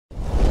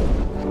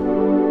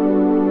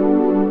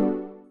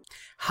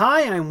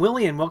Hi, I'm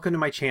Willie and welcome to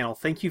my channel.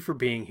 Thank you for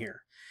being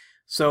here.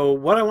 So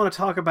what I want to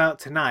talk about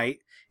tonight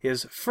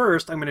is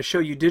first I'm going to show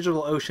you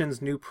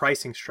DigitalOcean's new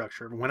pricing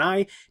structure. When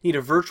I need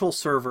a virtual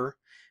server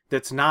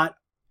that's not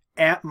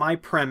at my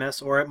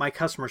premise or at my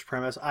customer's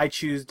premise, I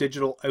choose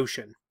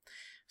DigitalOcean.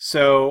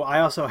 So I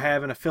also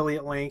have an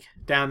affiliate link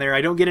down there. I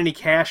don't get any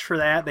cash for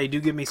that. They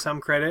do give me some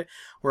credit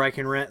where I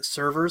can rent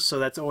servers, so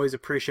that's always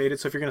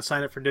appreciated. So if you're going to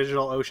sign up for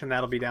DigitalOcean,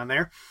 that'll be down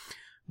there.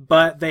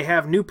 But they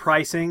have new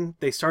pricing.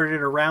 They started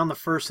it around the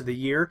first of the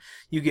year.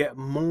 You get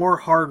more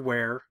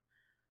hardware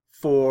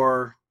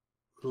for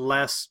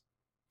less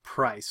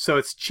price. So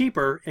it's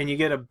cheaper and you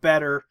get a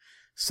better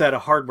set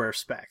of hardware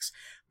specs.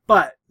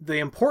 But the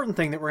important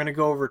thing that we're going to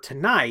go over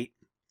tonight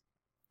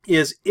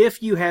is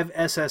if you have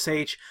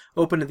SSH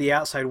open to the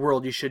outside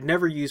world, you should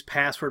never use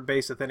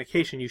password-based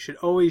authentication. You should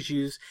always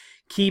use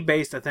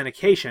key-based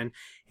authentication.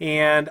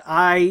 And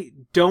I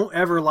don't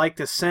ever like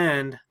to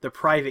send the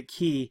private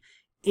key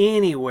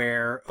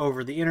anywhere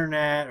over the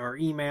internet or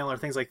email or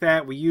things like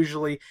that. We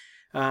usually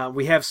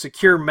we have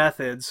secure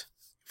methods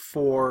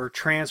for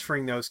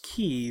transferring those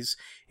keys,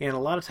 and a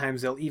lot of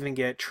times they'll even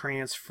get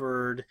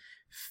transferred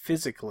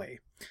physically.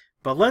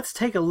 But let's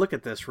take a look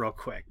at this real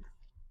quick.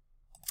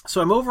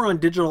 So I'm over on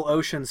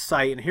DigitalOcean's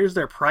site, and here's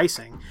their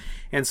pricing.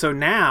 And so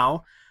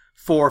now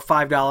for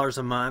 $5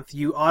 a month,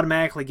 you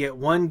automatically get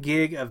 1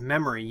 gig of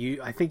memory.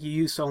 I think you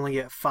used to only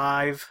get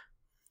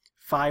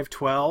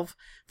 512.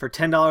 For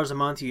 $10 a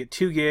month, you get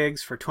 2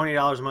 gigs. For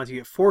 $20 a month, you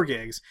get 4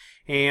 gigs.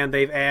 And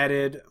they've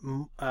added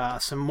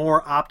some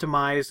more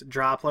optimized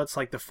droplets,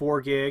 like the 4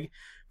 gig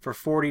for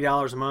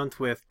 $40 a month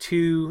with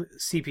 2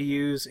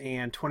 CPUs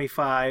and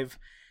 25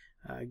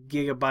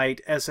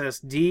 gigabyte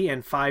SSD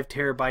and 5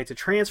 terabytes of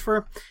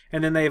transfer.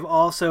 And then they've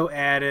also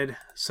added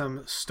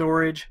some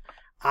storage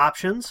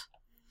options.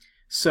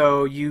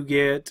 So you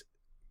get,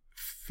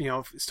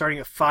 starting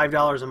at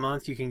 $5 a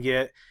month, you can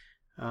get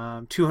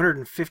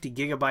 250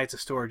 gigabytes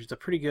of storage. It's a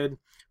pretty good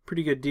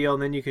deal,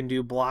 and then you can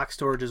do block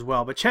storage as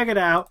well. But check it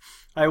out.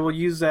 I will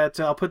use that.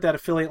 I'll put that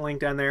affiliate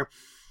link down there.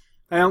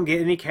 I don't get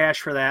any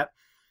cash for that.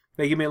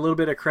 They give me a little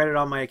bit of credit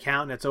on my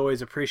account, and it's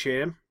always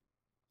appreciated.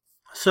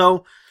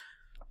 So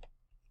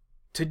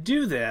to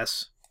do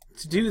this,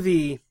 to do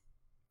the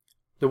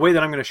way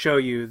that I'm going to show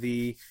you,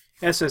 the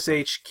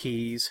SSH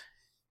keys,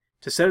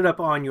 to set it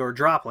up on your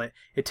droplet,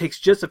 it takes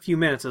just a few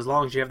minutes as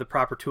long as you have the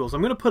proper tools.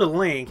 I'm going to put a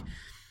link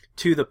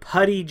to the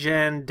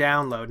PuttyGen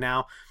download.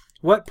 Now,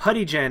 what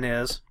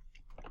PuttyGen is,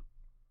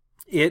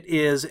 it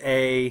is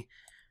a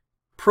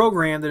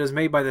program that is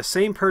made by the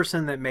same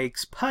person that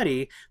makes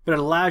Putty, but it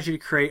allows you to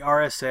create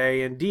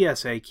RSA and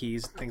DSA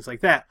keys and things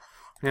like that.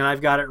 And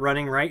I've got it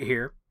running right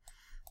here.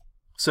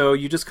 So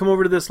you just come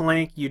over to this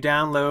link, you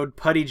download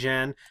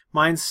PuttyGen.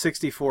 Mine's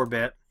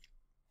 64-bit,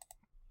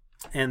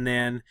 and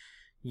then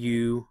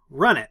you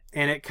run it,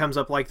 and it comes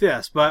up like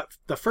this. But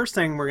the first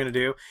thing we're going to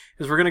do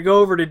is we're going to go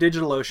over to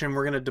DigitalOcean.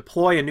 We're going to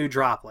deploy a new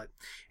droplet,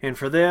 and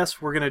for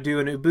this we're going to do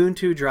an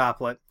Ubuntu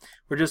droplet.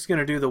 We're just going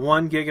to do the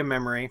 1 gig of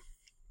memory.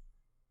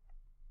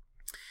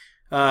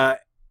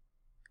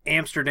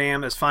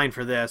 Amsterdam is fine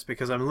for this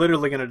because I'm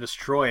literally going to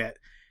destroy it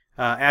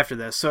after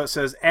this. So it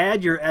says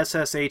add your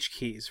SSH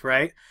keys,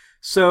 right?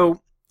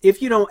 So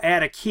if you don't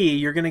add a key,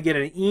 you're going to get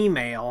an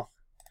email.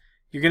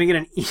 You're going to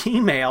get an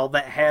email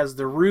that has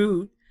the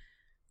root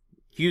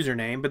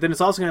username, but then it's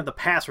also going to have the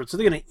password. So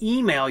they're going to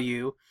email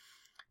you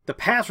the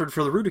password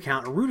for the root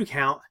account. A root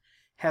account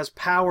has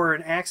power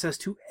and access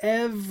to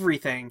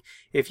everything.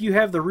 If you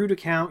have the root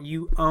account,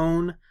 you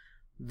own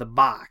the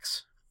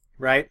box,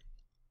 right?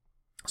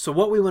 So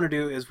what we want to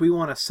do is we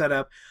want to set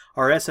up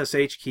our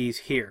SSH keys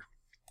here.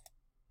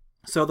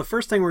 So the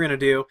first thing we're going to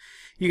do,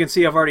 you can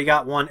see I've already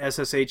got one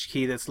SSH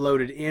key that's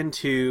loaded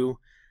into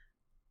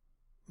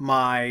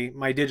my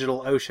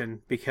DigitalOcean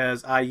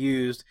because I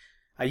use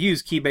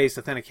key-based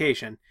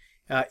authentication.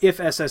 If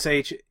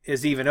SSH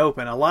is even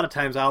open, a lot of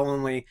times I'll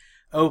only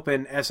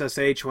open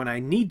SSH when I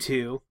need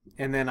to,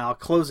 and then I'll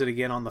close it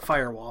again on the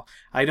firewall.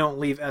 I don't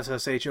leave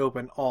SSH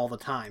open all the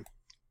time.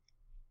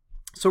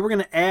 So we're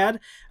going to add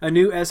a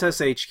new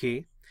SSH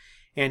key,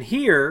 and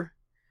here,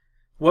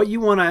 what you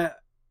want to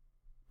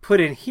put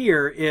in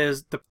here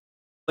is the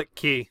public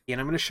key,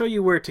 and I'm going to show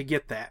you where to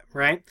get that,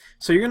 right?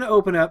 So you're going to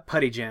open up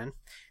PuttyGen,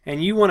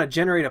 and you want to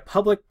generate a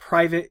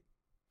public-private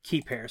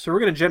key pair. So we're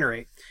going to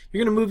generate.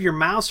 You're going to move your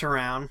mouse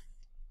around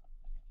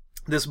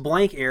this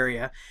blank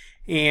area,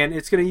 and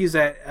it's going to use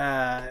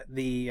that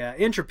the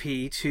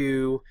entropy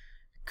to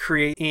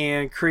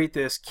create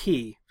this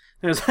key.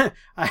 There's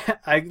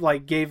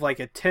I gave like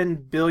a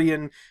 10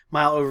 billion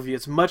mile overview.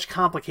 It's much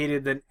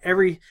complicated than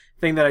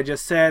everything that I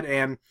just said.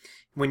 And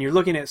when you're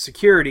looking at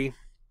security,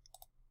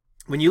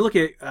 when you look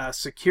at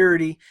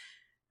security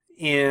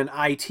in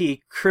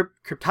IT,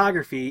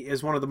 cryptography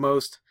is one of the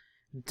most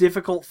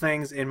difficult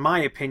things, in my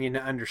opinion,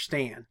 to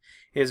understand.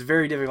 It's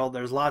very difficult.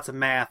 There's lots of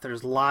math.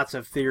 There's lots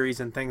of theories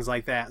and things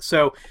like that.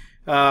 So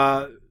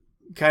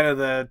kind of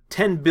the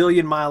 10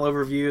 billion mile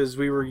overview is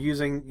we were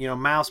using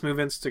mouse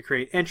movements to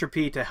create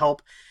entropy to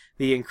help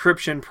the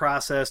encryption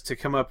process to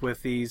come up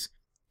with these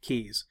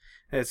keys.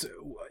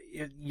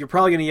 You're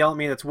probably going to yell at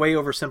me, that's way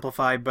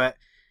oversimplified, but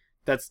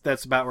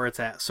that's about where it's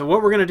at. So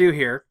what we're going to do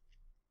here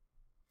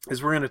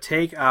is we're going to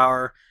take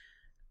our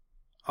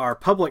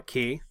public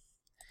key,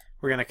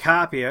 we're going to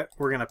copy it,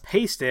 we're going to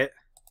paste it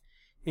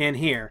in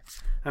here.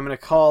 I'm going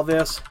to call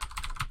this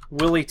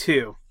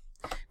Willie2.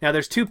 Now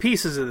there's two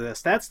pieces of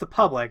this. That's the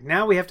public.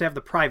 Now we have to have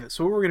the private.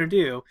 So what we're going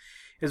to do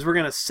is we're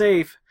going to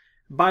save,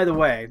 by the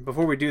way,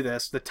 before we do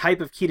this, the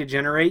type of key to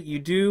generate. You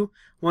do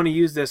want to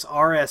use this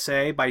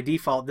RSA. By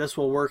default, this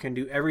will work and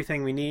do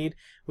everything we need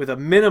with a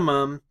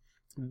minimum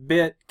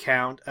bit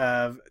count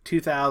of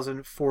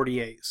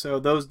 2048. So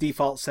those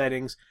default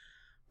settings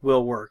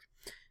will work.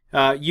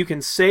 You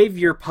can save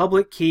your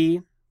public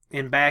key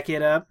and back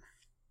it up.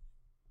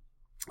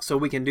 So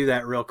we can do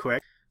that real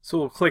quick. So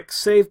we'll click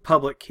Save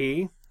Public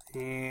Key,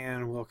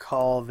 and we'll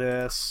call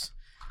this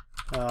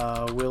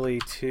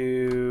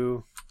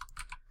Willie2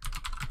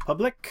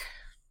 Public.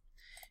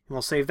 And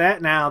we'll save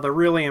that. Now the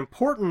really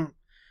important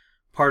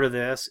part of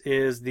this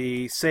is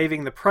the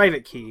saving the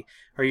private key.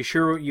 Are you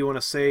sure you want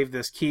to save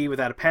this key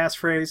without a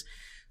passphrase?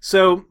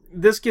 So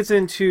this gets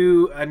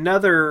into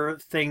another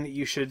thing that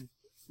you should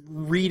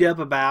read up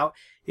about,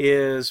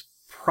 is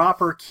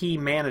proper key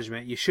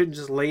management. You shouldn't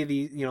just leave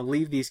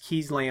these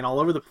keys laying all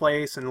over the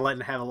place and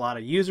letting have a lot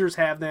of users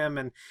have them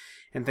and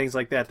things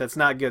like that. That's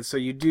not good. So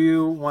you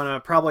do want to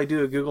probably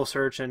do a Google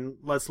search and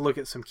let's look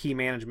at some key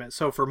management.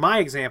 So for my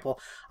example,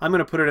 I'm going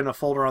to put it in a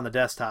folder on the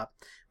desktop.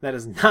 That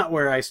is not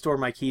where I store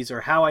my keys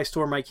or how I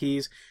store my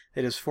keys.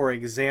 It is for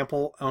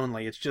example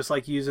only. It's just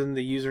like using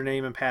the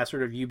username and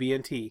password of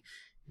UBNT.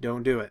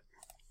 Don't do it.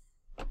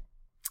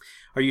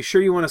 Are you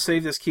sure you want to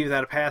save this key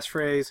without a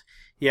passphrase?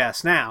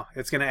 Yes. Now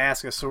it's going to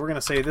ask us. So we're going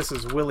to say this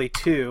is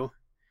Willie2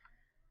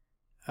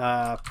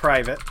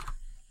 private,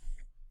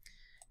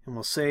 and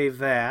we'll save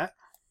that.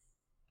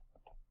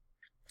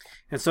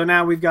 And so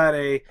now we've got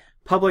a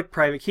public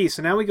private key.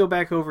 So now we go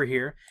back over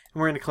here and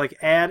we're going to click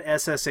Add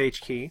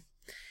SSH key.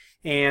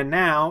 And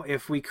now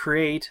if we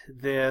create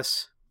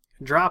this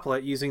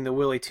droplet using the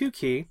Willie2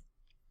 key,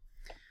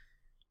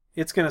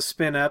 it's going to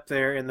spin up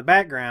there in the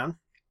background.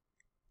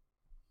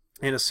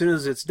 And as soon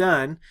as it's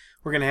done,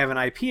 we're going to have an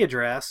IP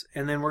address,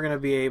 and then we're going to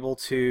be able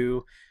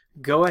to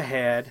go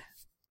ahead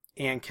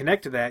and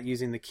connect to that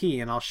using the key,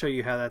 and I'll show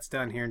you how that's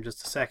done here in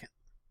just a second.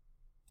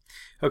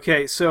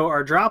 Okay, so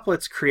our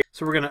droplets create.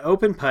 So we're going to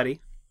open PuTTY,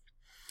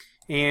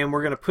 and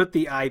we're going to put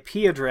the IP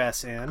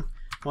address in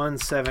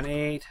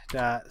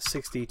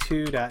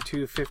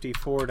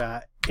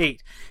 178.62.254.8.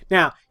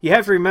 Now, you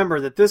have to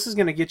remember that this is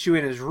going to get you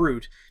in as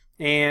root,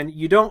 and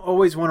you don't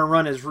always want to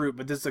run as root,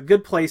 but this is a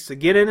good place to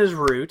get in as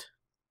root.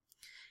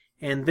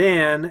 And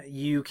then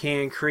you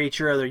can create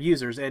your other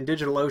users. And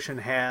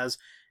DigitalOcean has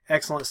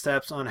excellent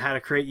steps on how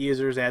to create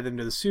users, add them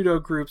to the pseudo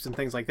groups and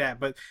things like that.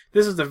 But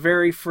this is the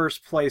very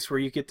first place where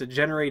you get to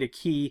generate a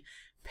key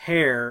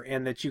pair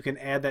and that you can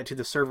add that to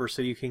the server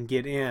so you can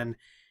get in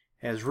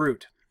as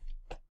root.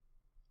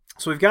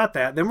 So we've got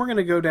that. Then we're going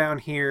to go down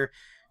here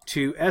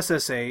to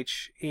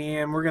SSH,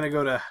 and we're going to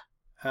go to,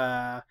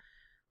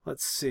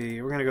 let's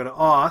see, we're going to go to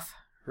auth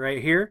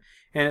right here.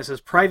 And it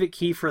says private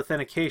key for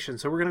authentication.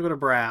 So we're going to go to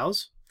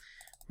browse.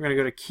 We're going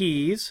to go to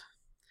keys.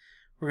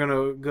 We're going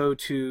to go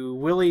to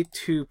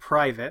Willie2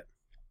 private.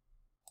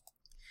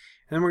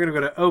 And then we're going to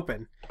go to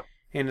open.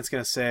 And it's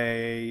going to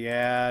say,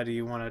 yeah, do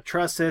you want to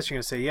trust this? You're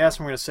going to say yes.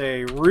 And we're going to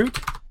say root.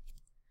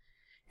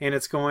 And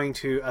it's going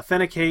to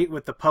authenticate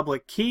with the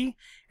public key.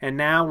 And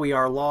now we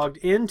are logged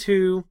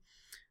into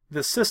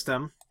the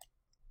system.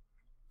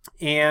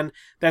 And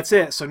that's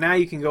it. So now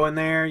you can go in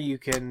there. You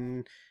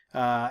can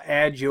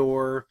add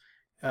your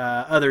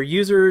other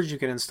users, you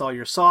can install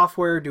your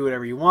software, do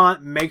whatever you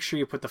want. Make sure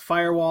you put the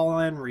firewall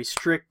in,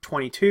 restrict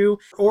 22,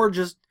 or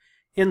just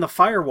in the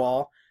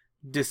firewall,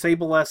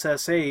 disable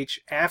SSH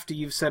after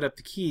you've set up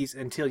the keys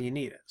until you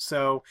need it.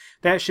 So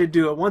that should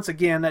do it. Once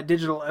again, that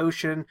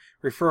DigitalOcean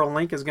referral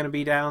link is going to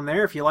be down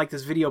there. If you like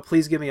this video,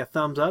 please give me a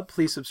thumbs up.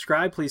 Please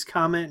subscribe. Please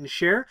comment and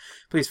share.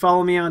 Please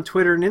follow me on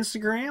Twitter and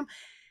Instagram.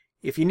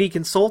 If you need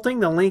consulting,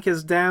 the link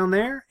is down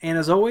there. And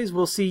as always,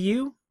 we'll see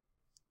you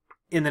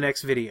in the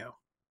next video.